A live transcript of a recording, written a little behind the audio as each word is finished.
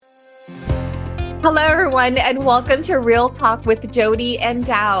Hello, everyone, and welcome to Real Talk with Jody and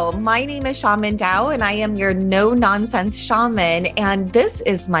Dao. My name is Shaman Dao, and I am your no-nonsense shaman. And this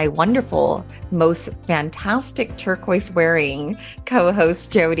is my wonderful, most fantastic turquoise-wearing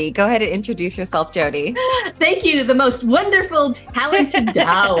co-host, Jody. Go ahead and introduce yourself, Jody. Thank you, the most wonderful, talented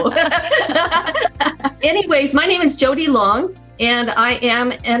Dao. Anyways, my name is Jody Long, and I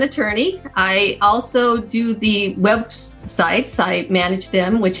am an attorney. I also do the websites. I manage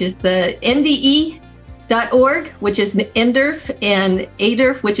them, which is the NDE.org, which is NDERF, and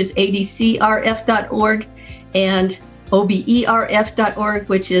ADERF, which is ADCRF.org, and OBERF.org,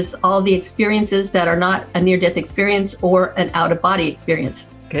 which is all the experiences that are not a near-death experience or an out-of-body experience.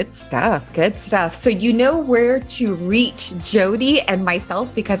 Good stuff. Good stuff. So you know where to reach Jody and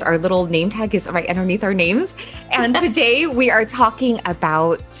myself because our little name tag is right underneath our names. And today we are talking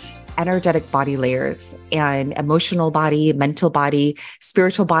about energetic body layers and emotional body, mental body,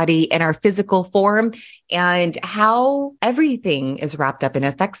 spiritual body, and our physical form, and how everything is wrapped up and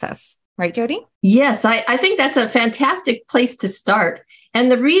affects us. Right, Jody? Yes, I think that's a fantastic place to start.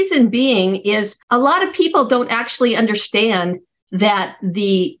 And the reason being is a lot of people don't actually understand that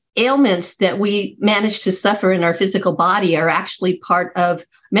the ailments that we manage to suffer in our physical body are actually part of,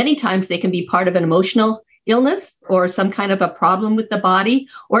 many times they can be part of an emotional illness or some kind of a problem with the body,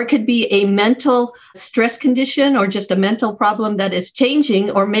 or it could be a mental stress condition or just a mental problem that is changing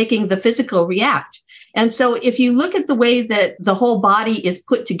or making the physical react. And so if you look at the way that the whole body is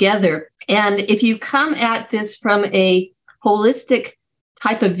put together, and if you come at this from a holistic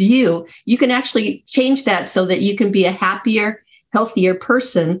type of view, you can actually change that so that you can be a happier, healthier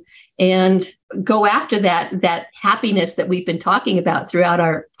person and go after that happiness that we've been talking about throughout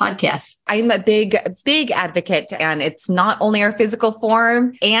our podcast. I'm a big advocate, and it's not only our physical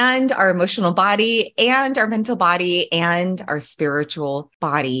form and our emotional body and our mental body and our spiritual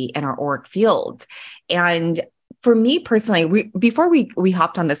body and our auric field. And for me personally, before we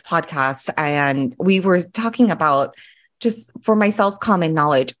hopped on this podcast and we were talking about, just for myself, common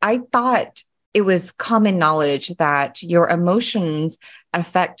knowledge, I thought it was common knowledge that your emotions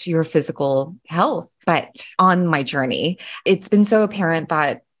affect your physical health. But on my journey, it's been so apparent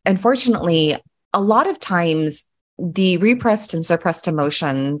that, unfortunately, a lot of times the repressed and suppressed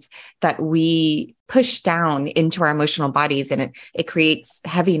emotions that we push down into our emotional bodies, and it creates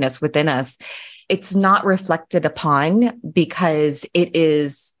heaviness within us, it's not reflected upon because it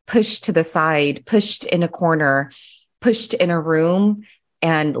is pushed to the side, pushed in a corner, pushed in a room,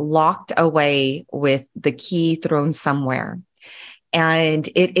 and locked away with the key thrown somewhere. And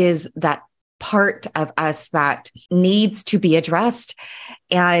it is that part of us that needs to be addressed.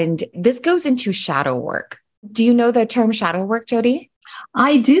 And this goes into shadow work. Do you know the term shadow work, Jody?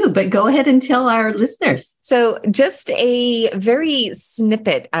 I do, but go ahead and tell our listeners. So just a very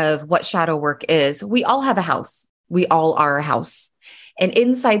snippet of what shadow work is. We all have a house. We all are a house. And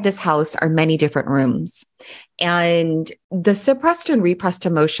inside this house are many different rooms. And the suppressed and repressed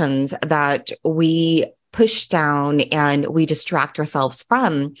emotions that we push down and we distract ourselves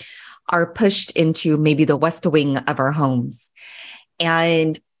from are pushed into maybe the west wing of our homes.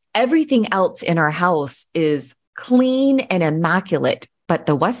 And everything else in our house is clean and immaculate, but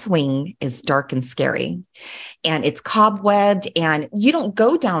the west wing is dark and scary. And it's cobwebbed, and you don't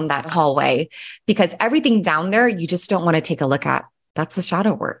go down that hallway because everything down there, you just don't want to take a look at. That's the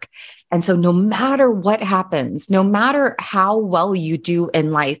shadow work. And so no matter what happens, no matter how well you do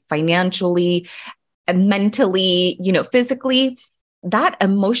in life, financially, mentally, physically, that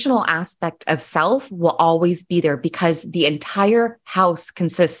emotional aspect of self will always be there because the entire house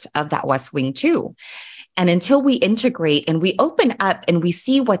consists of that west wing too. And until we integrate and we open up and we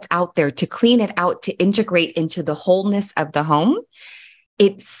see what's out there to clean it out, to integrate into the wholeness of the home,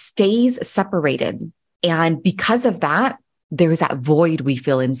 it stays separated. And because of that, there's that void we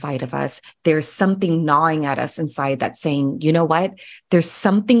feel inside of us. There's something gnawing at us inside that's saying, you know what? There's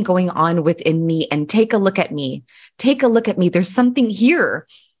something going on within me, and take a look at me. Take a look at me. There's something here.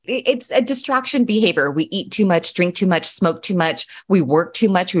 It's a distraction behavior. We eat too much, drink too much, smoke too much. We work too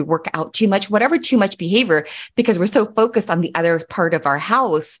much. We work out too much, whatever too much behavior, because we're so focused on the other part of our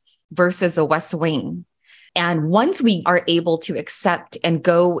house versus the west wing. And once we are able to accept and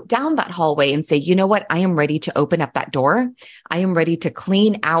go down that hallway and say, you know what, I am ready to open up that door. I am ready to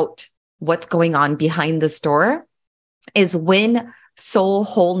clean out what's going on behind this door, is when soul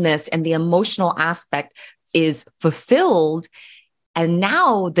wholeness and the emotional aspect is fulfilled. And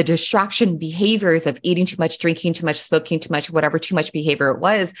now the distraction behaviors of eating too much, drinking too much, smoking too much, whatever too much behavior it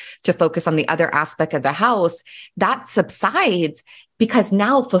was to focus on the other aspect of the house, that subsides because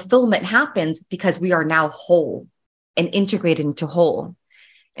now fulfillment happens because we are now whole and integrated into whole.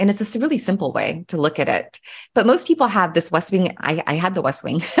 And it's a really simple way to look at it. But most people have this West Wing. I had the West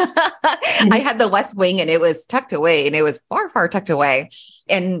Wing. I had the West Wing and it was tucked away and it was far, far tucked away.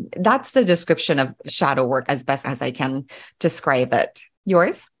 And that's the description of shadow work as best as I can describe it.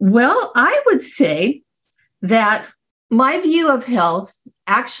 Yours? Well, I would say that my view of health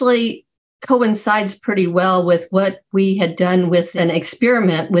actually coincides pretty well with what we had done with an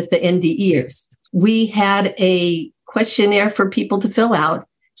experiment with the NDEers. We had a questionnaire for people to fill out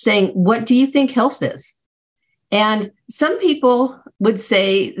saying, what do you think health is? And some people would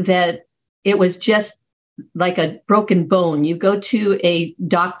say that it was just like a broken bone. You go to a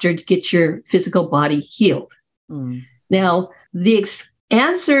doctor to get your physical body healed. Now, the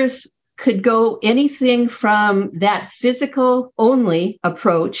answers could go anything from that physical only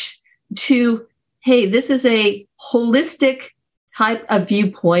approach to, hey, this is a holistic type of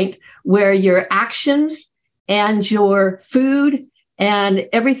viewpoint where your actions and your food and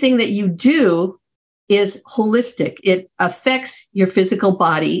everything that you do is holistic. It affects your physical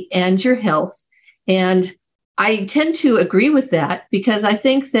body and your health. And I tend to agree with that because I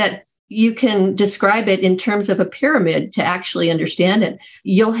think that you can describe it in terms of a pyramid to actually understand it.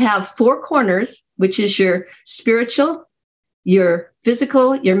 You'll have 4 corners, which is your spiritual, your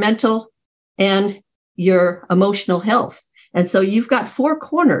physical, your mental, and your emotional health. And so you've got 4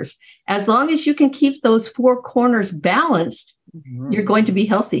 corners. As long as you can keep those 4 corners balanced, you're going to be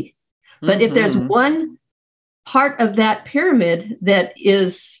healthy. But if there's one part of that pyramid that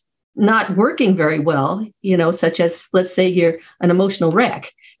is not working very well, such as, let's say you're an emotional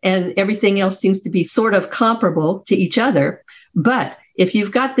wreck and everything else seems to be sort of comparable to each other. But if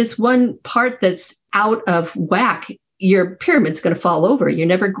you've got this one part that's out of whack, your pyramid's going to fall over. You're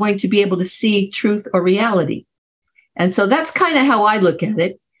never going to be able to see truth or reality. And so that's kind of how I look at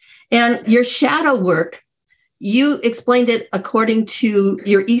it. And your shadow work, you explained it according to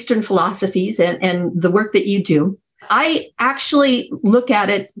your Eastern philosophies and the work that you do. I actually look at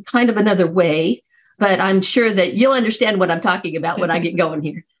it kind of another way, but I'm sure that you'll understand what I'm talking about when I get going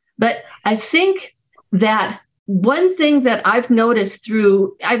here. But I think that one thing that I've noticed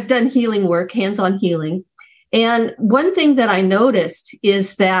I've done healing work, hands-on healing. And one thing that I noticed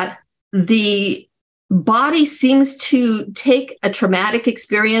is that the body seems to take a traumatic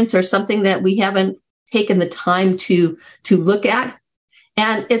experience or something that we haven't taken the time to look at.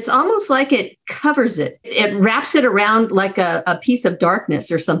 And it's almost like it covers it. It wraps it around like a piece of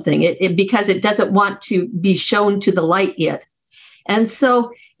darkness or something because it doesn't want to be shown to the light yet. And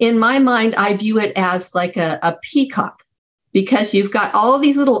so in my mind, I view it as like a peacock because you've got all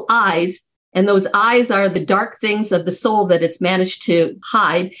these little eyes, and those eyes are the dark things of the soul that it's managed to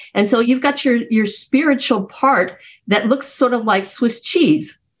hide. And so you've got your spiritual part that looks sort of like Swiss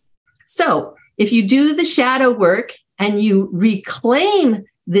cheese. So if you do the shadow work and you reclaim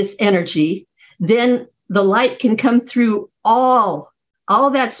this energy, then the light can come through all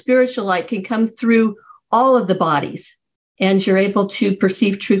that spiritual light can come through all of the bodies. And you're able to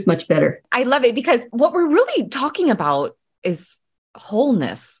perceive truth much better. I love it because what we're really talking about is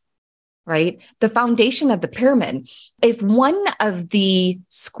wholeness, right? The foundation of the pyramid. If one of the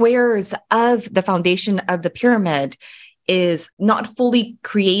squares of the foundation of the pyramid is not fully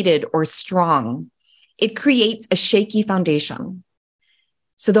created or strong, it creates a shaky foundation.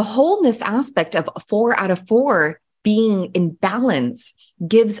 So the wholeness aspect of 4 out of 4 being in balance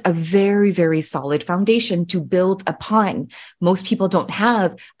gives a very, very solid foundation to build upon. Most people don't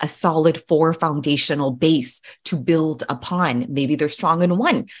have a solid 4 foundational base to build upon. Maybe they're strong in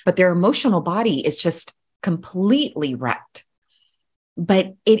 1, but their emotional body is just completely wrecked.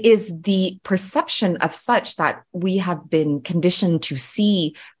 But it is the perception of such that we have been conditioned to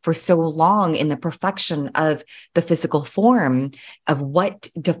see for so long in the perfection of the physical form of what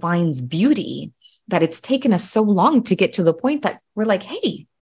defines beauty, that it's taken us so long to get to the point that we're like, hey,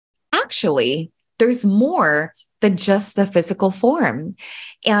 actually, there's more than just the physical form.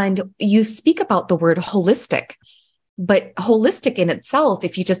 And you speak about the word holistic, but holistic in itself,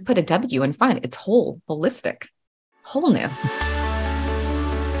 if you just put a W in front, it's whole, holistic, wholeness.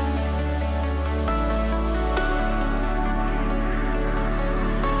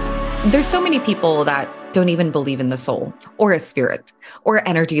 There's so many people that don't even believe in the soul or a spirit or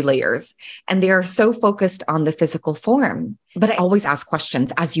energy layers. And they are so focused on the physical form. But I always ask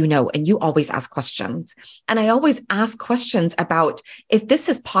questions, as you know, and you always ask questions. And I always ask questions about if this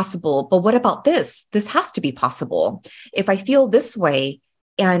is possible, but what about this? This has to be possible. If I feel this way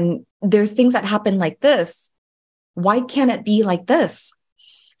and there's things that happen like this, why can't it be like this?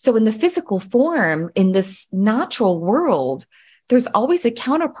 So in the physical form, in this natural world, there's always a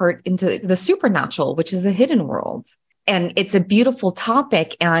counterpart into the supernatural, which is the hidden world. And it's a beautiful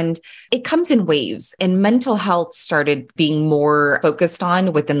topic, and it comes in waves. And mental health started being more focused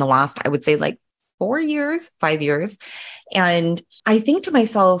on within the last, I would say, like 4 years, 5 years. And I think to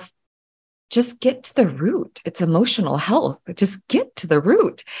myself, just get to the root. It's emotional health. Just get to the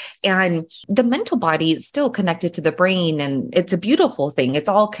root. And the mental body is still connected to the brain, and it's a beautiful thing. It's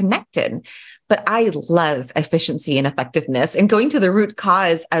all connected. But I love efficiency and effectiveness and going to the root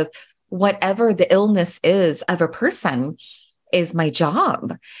cause of whatever the illness is of a person is my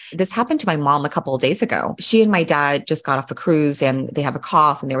job. This happened to my mom a couple of days ago. She and my dad just got off a cruise and they have a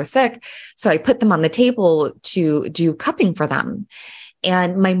cough and they were sick. So I put them on the table to do cupping for them.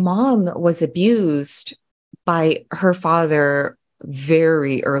 And my mom was abused by her father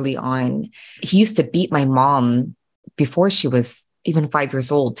very early on. He used to beat my mom before she was even 5 years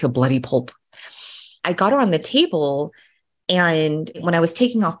old to bloody pulp. I got her on the table, and when I was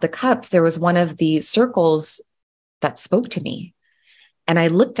taking off the cups, there was one of the circles that spoke to me. And I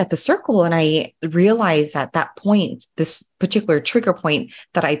looked at the circle and I realized at that point, this particular trigger point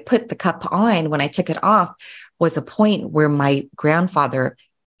that I put the cup on when I took it off was a point where my grandfather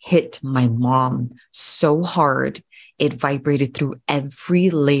hit my mom so hard, it vibrated through every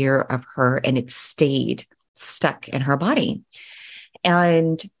layer of her and it stayed stuck in her body.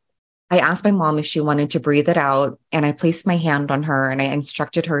 And I asked my mom if she wanted to breathe it out, and I placed my hand on her and I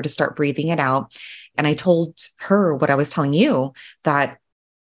instructed her to start breathing it out. And I told her what I was telling you, that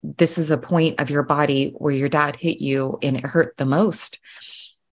this is a point of your body where your dad hit you and it hurt the most.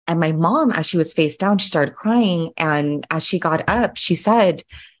 And my mom, as she was face down, she started crying. And as she got up, she said,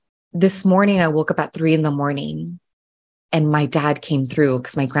 this morning, I woke up at 3 a.m. and my dad came through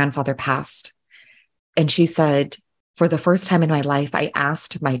because my grandfather passed. And she said, for the first time in my life, I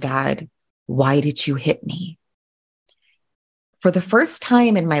asked my dad, why did you hit me? For the first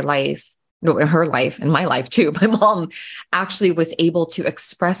time in my life, no, in her life, in my life too, my mom actually was able to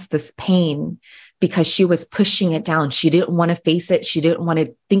express this pain because she was pushing it down. She didn't want to face it. She didn't want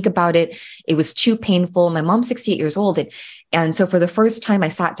to think about it. It was too painful. My mom's 68 years old. And so for the first time, I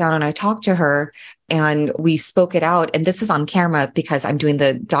sat down and I talked to her and we spoke it out. And this is on camera because I'm doing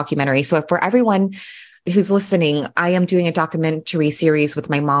the documentary. So for everyone who's listening, I am doing a documentary series with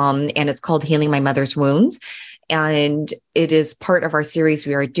my mom, and it's called Healing My Mother's Wounds. And it is part of our series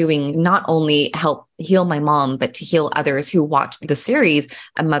we are doing, not only help heal my mom, but to heal others who watch the series,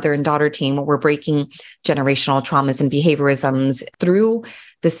 a mother and daughter team. We're breaking generational traumas and behaviorisms through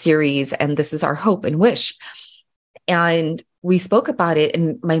the series. And this is our hope and wish. And we spoke about it.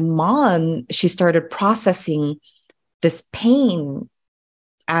 And my mom, she started processing this pain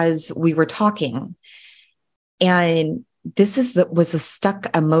as we were talking. And this was a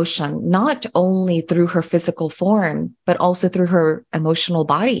stuck emotion, not only through her physical form, but also through her emotional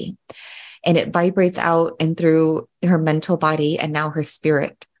body. And it vibrates out and through her mental body and now her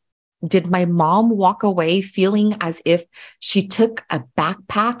spirit. Did my mom walk away feeling as if she took a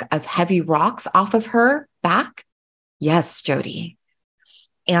backpack of heavy rocks off of her back? Yes, Jody.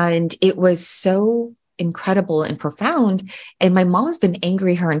 And it was so incredible and profound. And my mom's been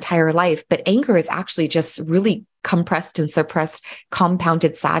angry her entire life, but anger is actually just really compressed and suppressed,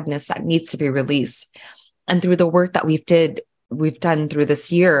 compounded sadness that needs to be released. And through the work that we've done through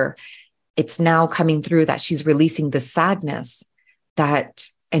this year, it's now coming through that she's releasing the sadness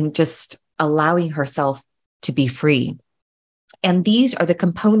and just allowing herself to be free. And these are the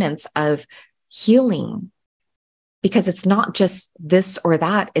components of healing. Because it's not just this or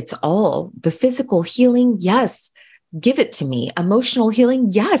that, it's all. The physical healing, yes, give it to me. Emotional healing,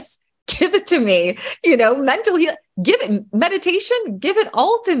 yes, give it to me. Mental healing, give it. Meditation, give it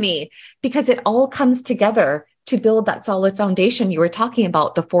all to me. Because it all comes together to build that solid foundation you were talking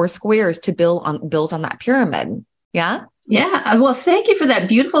about, the 4 squares to build on that pyramid. Yeah? Yeah. Well, thank you for that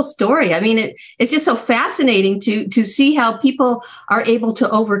beautiful story. I mean, it's just so fascinating to see how people are able to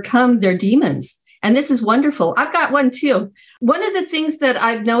overcome their demons. And this is wonderful. I've got one too. One of the things that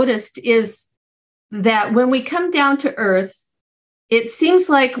I've noticed is that when we come down to earth, it seems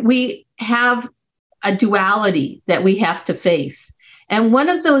like we have a duality that we have to face. And one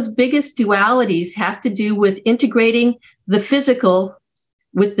of those biggest dualities has to do with integrating the physical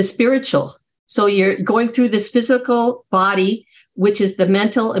with the spiritual. So you're going through this physical body, which is the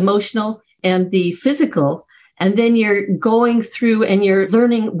mental, emotional, and the physical. And then you're going through and you're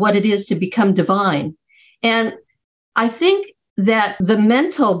learning what it is to become divine. And I think that the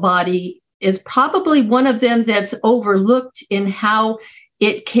mental body is probably one of them that's overlooked in how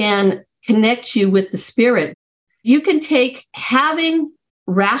it can connect you with the spirit. You can take having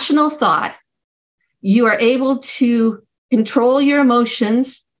rational thought. You are able to control your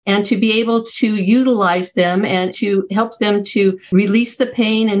emotions and to be able to utilize them and to help them to release the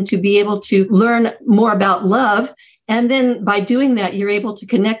pain and to be able to learn more about love. And then by doing that, you're able to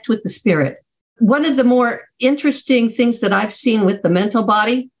connect with the spirit. One of the more interesting things that I've seen with the mental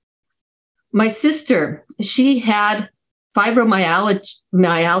body, my sister, she had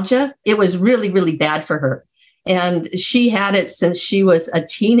fibromyalgia. It was really, really bad for her. And she had it since she was a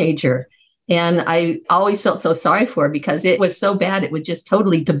teenager. And I always felt so sorry for her because it was so bad. It would just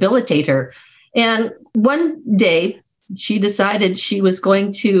totally debilitate her. And one day she decided she was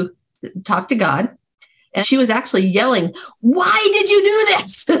going to talk to God. And she was actually yelling, "Why did you do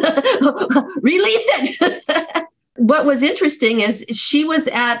this? Release it." What was interesting is she was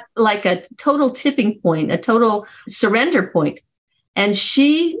at like a total tipping point, a total surrender point. And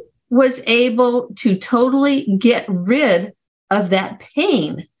she was able to totally get rid of that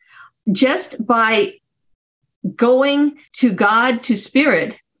pain just by going to God, to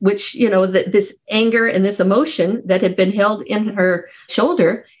spirit, which, this anger and this emotion that had been held in her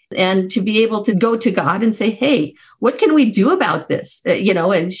shoulder, and to be able to go to God and say, "Hey, what can we do about this?"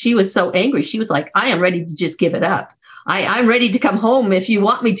 And she was so angry. She was like, "I am ready to just give it up. I'm ready to come home if you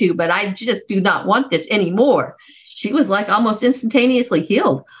want me to, but I just do not want this anymore." She was like almost instantaneously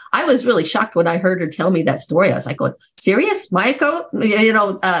healed. I was really shocked when I heard her tell me that story. I was like, going, "Serious?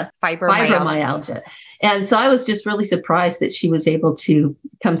 Fibromyalgia." And so I was just really surprised that she was able to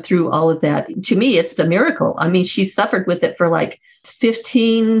come through all of that. To me, it's a miracle. I mean, she suffered with it for like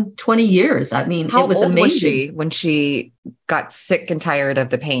 15, 20 years. I mean, How it was old amazing. was she when she got sick and tired of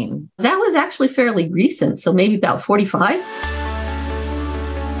the pain? That was actually fairly recent. So maybe about 45.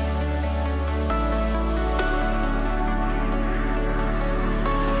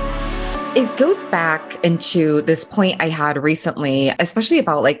 It goes back into this point I had recently, especially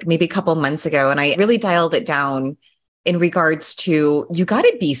about like maybe a couple months ago. And I really dialed it down in regards to, you got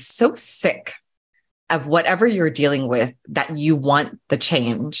to be so sick of whatever you're dealing with that you want the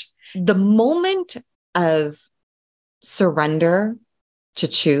change. The moment of surrender to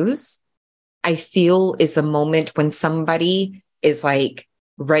choose, I feel, is the moment when somebody is like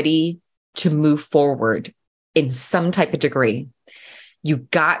ready to move forward in some type of degree. You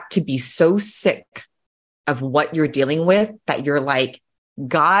got to be so sick of what you're dealing with that you're like,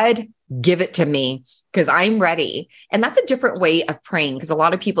 "God, give it to me because I'm ready." And that's a different way of praying, because a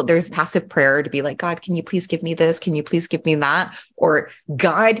lot of people, there's passive prayer to be like, "God, can you please give me this? Can you please give me that?" Or,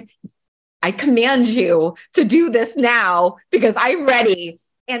 "God, I command you to do this now because I'm ready."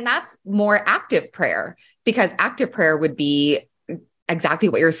 And that's more active prayer, because active prayer would be exactly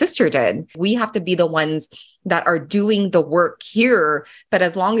what your sister did. We have to be the ones that are doing the work here. But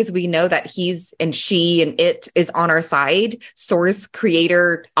as long as we know that he's and she and it is on our side, source,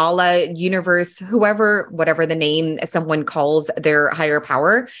 creator, Allah, universe, whoever, whatever the name someone calls their higher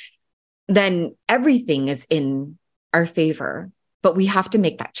power, then everything is in our favor. But we have to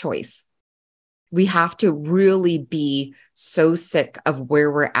make that choice. We have to really be so sick of where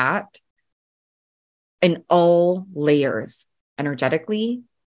we're at in all layers. Energetically,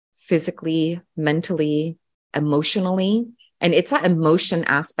 physically, mentally, emotionally. And it's that emotion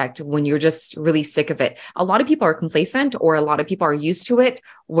aspect when you're just really sick of it. A lot of people are complacent, or a lot of people are used to it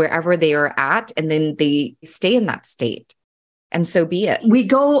wherever they are at, and then they stay in that state. And so be it. We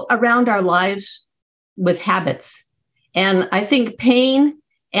go around our lives with habits. And I think pain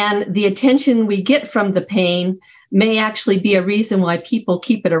and the attention we get from the pain may actually be a reason why people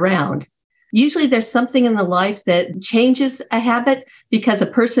keep it around. Usually there's something in the life that changes a habit, because a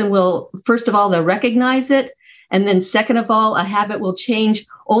person will, first of all, they'll recognize it. And then second of all, a habit will change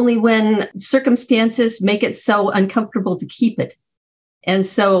only when circumstances make it so uncomfortable to keep it. And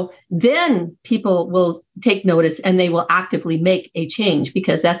so then people will take notice and they will actively make a change,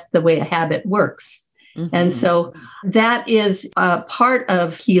 because that's the way a habit works. Mm-hmm. And so that is a part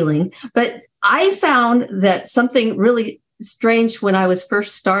of healing. But I found that something really strange when I was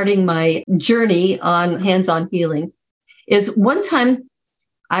first starting my journey on hands-on healing is one time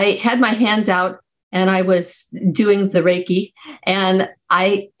I had my hands out and I was doing the Reiki, and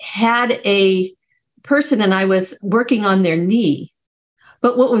I had a person and I was working on their knee.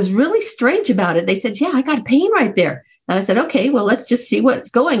 But what was really strange about it, they said, "Yeah, I got a pain right there." And I said, "Okay, well, let's just see what's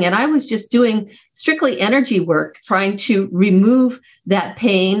going." And I was just doing strictly energy work, trying to remove that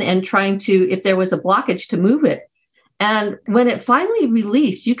pain and trying to, if there was a blockage, to move it. And when it finally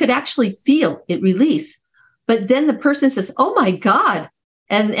released, you could actually feel it release. But then the person says, "Oh my God."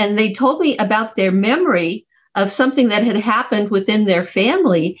 And they told me about their memory of something that had happened within their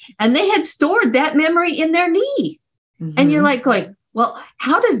family. And they had stored that memory in their knee. Mm-hmm. And you're like going, well,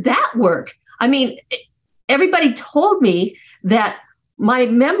 how does that work? I mean, everybody told me that my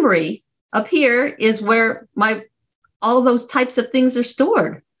memory up here is where all those types of things are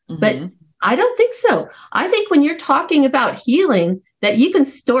stored. Mm-hmm. But I don't think so. I think when you're talking about healing, that you can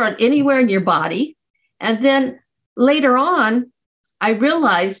store it anywhere in your body. And then later on, I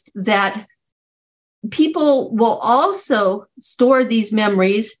realized that people will also store these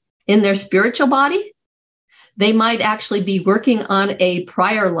memories in their spiritual body. They might actually be working on a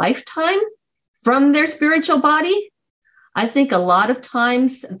prior lifetime from their spiritual body. I think a lot of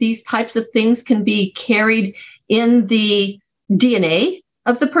times these types of things can be carried in the DNA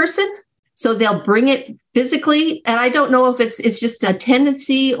of the person. So they'll bring it physically. And I don't know if it's just a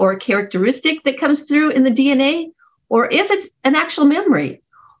tendency or a characteristic that comes through in the DNA, or if it's an actual memory.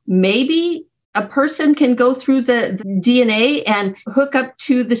 Maybe a person can go through the DNA and hook up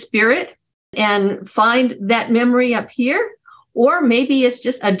to the spirit and find that memory up here. Or maybe it's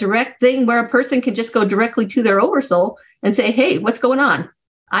just a direct thing where a person can just go directly to their oversoul and say, hey, what's going on?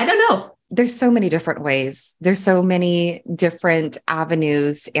 I don't know. There's so many different ways. There's so many different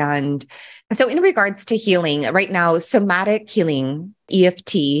avenues. And so in regards to healing, right now, somatic healing,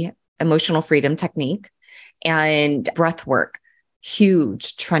 EFT, emotional freedom technique, and breath work,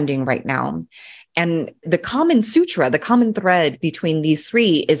 huge trending right now. And the common sutra, the common thread between these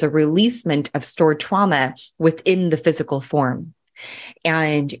three is a releasement of stored trauma within the physical form.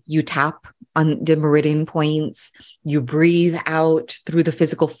 And you tap on the meridian points, you breathe out through the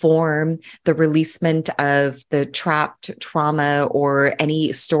physical form, the releasement of the trapped trauma or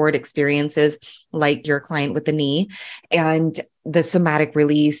any stored experiences like your client with the knee, and the somatic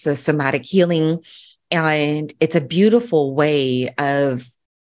release, the somatic healing. And it's a beautiful way of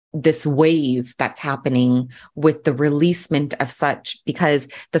this wave that's happening with the releasement of such, because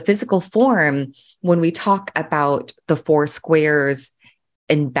the physical form, when we talk about the four squares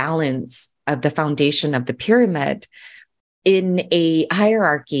and balance of the foundation of the pyramid, in a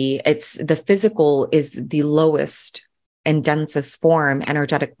hierarchy, it's the physical is the lowest and densest form,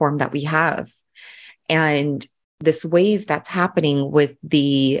 energetic form that we have. And this wave that's happening with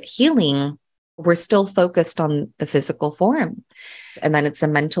the healing, we're still focused on the physical form. And then it's the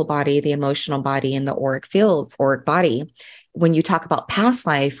mental body, the emotional body, and the auric fields, auric body. When you talk about past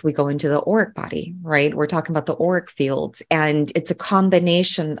life, we go into the auric body, right? We're talking about the auric fields, and it's a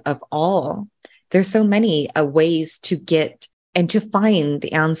combination of all. There's so many ways to get and to find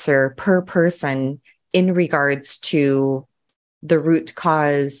the answer per person in regards to the root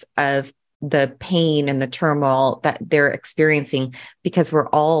cause of the pain and the turmoil that they're experiencing, because we're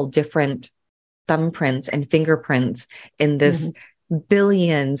all different thumbprints and fingerprints in this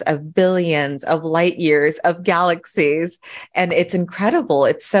billions of light years of galaxies. And it's incredible.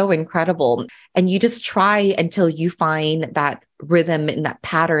 It's so incredible. And you just try until you find that rhythm and that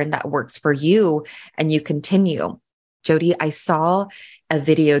pattern that works for you, and you continue. Jody, I saw a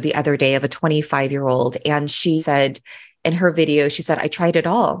video the other day of a 25-year-old, and she said in her video, she said, I tried it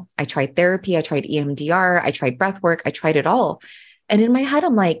all. I tried therapy. I tried EMDR. I tried breath work. I tried it all. And in my head,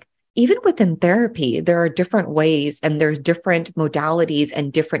 I'm like, even within therapy, there are different ways and there's different modalities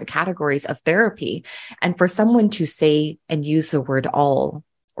and different categories of therapy. And for someone to say and use the word all,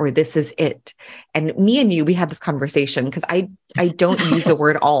 or this is it. And me and you, we had this conversation because I don't use the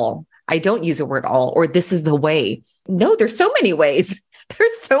word all. I don't use the word all, or this is the way. No, there's so many ways.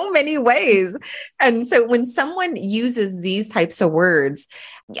 There's so many ways. And so when someone uses these types of words,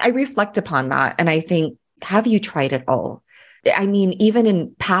 I reflect upon that. And I think, have you tried it all? I mean, even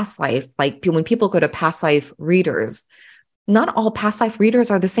in past life, like when people go to past life readers, not all past life readers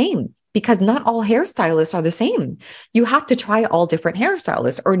are the same, because not all hairstylists are the same. You have to try all different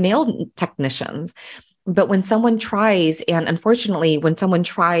hairstylists or nail technicians. But when someone tries, and unfortunately, when someone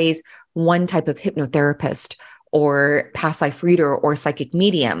tries one type of hypnotherapist or past life reader or psychic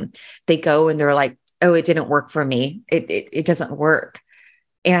medium, they go and they're like, oh, it didn't work for me. It doesn't work.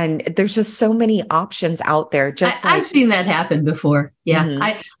 And there's just so many options out there. I've seen that happen before. Yeah.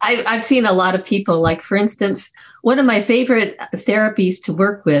 Mm-hmm. I've seen a lot of people, like, for instance, one of my favorite therapies to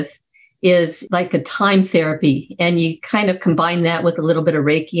work with is like a time therapy. And you kind of combine that with a little bit of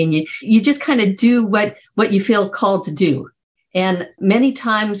Reiki, and you just kind of do what you feel called to do. And many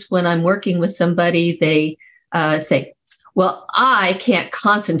times when I'm working with somebody, they say, well, I can't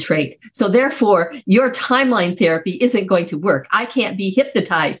concentrate, so therefore your timeline therapy isn't going to work. I can't be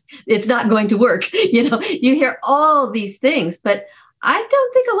hypnotized. It's not going to work. You know, you hear all these things, but I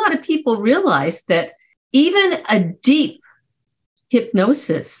don't think a lot of people realize that even a deep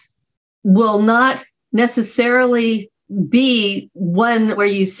hypnosis will not necessarily be one where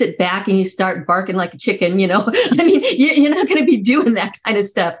you sit back and you start barking like a chicken, you know. I mean, you're not going to be doing that kind of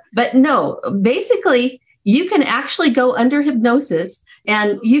stuff. But no, basically, you can actually go under hypnosis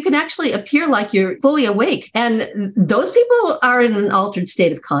And you can actually appear like you're fully awake. And those people are in an altered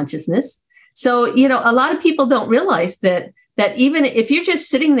state of consciousness. So, a lot of people don't realize that even if you're just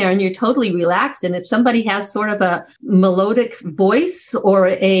sitting there and you're totally relaxed, and if somebody has sort of a melodic voice or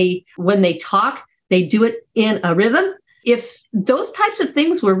when they talk, they do it in a rhythm. If those types of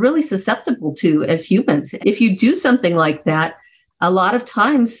things we're really susceptible to as humans, if you do something like that, a lot of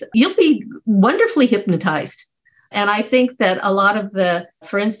times you'll be wonderfully hypnotized. And I think that a lot of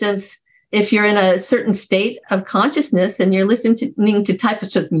for instance, if you're in a certain state of consciousness and you're listening to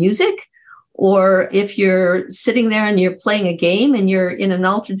types of music, or if you're sitting there and you're playing a game and you're in an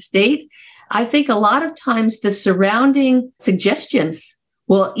altered state, I think a lot of times the surrounding suggestions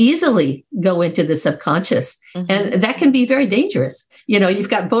will easily go into the subconscious. Mm-hmm. And that can be very dangerous. You've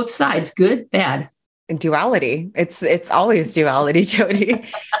got both sides, good, bad. Duality. It's always duality, Jody.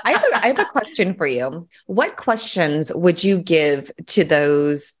 I have a question for you. What questions would you give to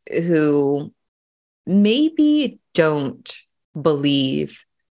those who maybe don't believe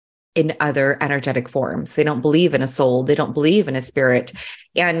in other energetic forms? They don't believe in a soul. They don't believe in a spirit.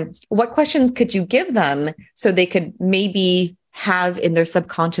 And what questions could you give them so they could maybe have in their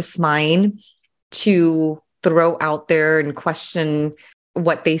subconscious mind to throw out there and question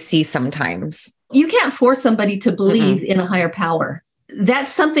what they see sometimes? You can't force somebody to believe in a higher power. That's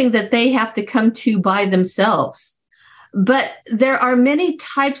something that they have to come to by themselves. But there are many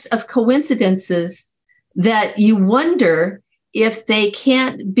types of coincidences that you wonder if they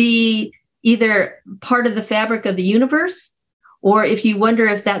can't be either part of the fabric of the universe, or if you wonder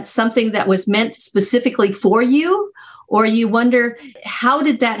if that's something that was meant specifically for you, or you wonder, how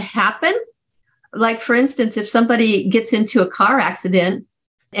did that happen? Like, for instance, if somebody gets into a car accident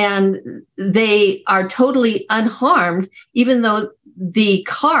and they are totally unharmed, even though the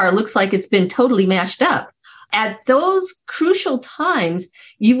car looks like it's been totally mashed up. At those crucial times,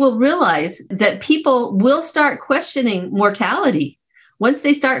 you will realize that people will start questioning mortality. Once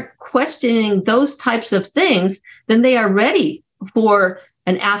they start questioning those types of things, then they are ready for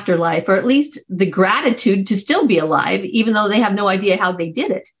an afterlife, or at least the gratitude to still be alive, even though they have no idea how they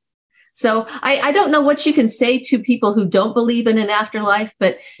did it. So I don't know what you can say to people who don't believe in an afterlife,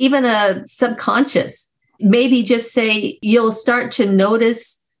 but even a subconscious, maybe just say you'll start to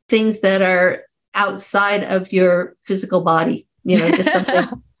notice things that are outside of your physical body, just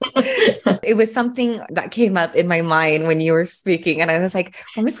something. It was something that came up in my mind when you were speaking, and I was like,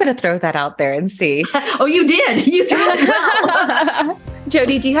 I'm just going to throw that out there and see. Oh, you did. You threw it well.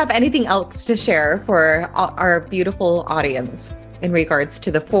 Jody, do you have anything else to share for our beautiful audience in regards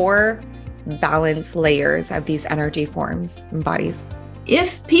to the 4 balance layers of these energy forms and bodies?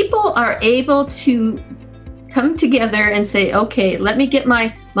 If people are able to come together and say, okay, let me get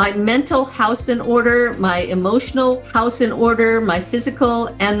my mental house in order, my emotional house in order, my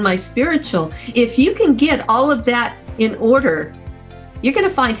physical and my spiritual. If you can get all of that in order, you're going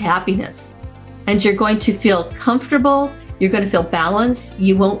to find happiness, and you're going to feel comfortable. You're going to feel balanced.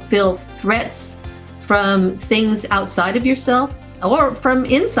 You won't feel threats from things outside of yourself or from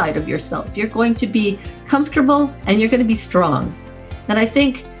inside of yourself. You're going to be comfortable and you're going to be strong. And I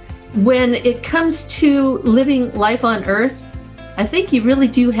think when it comes to living life on earth, I think you really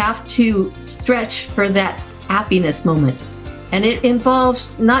do have to stretch for that happiness moment. And it involves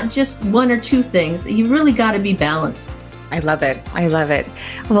not just 1 or 2 things. You really got to be balanced. I love it. I love it.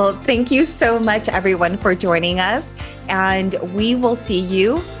 Well, thank you so much, everyone, for joining us. And we will see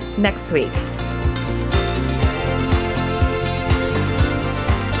you next week.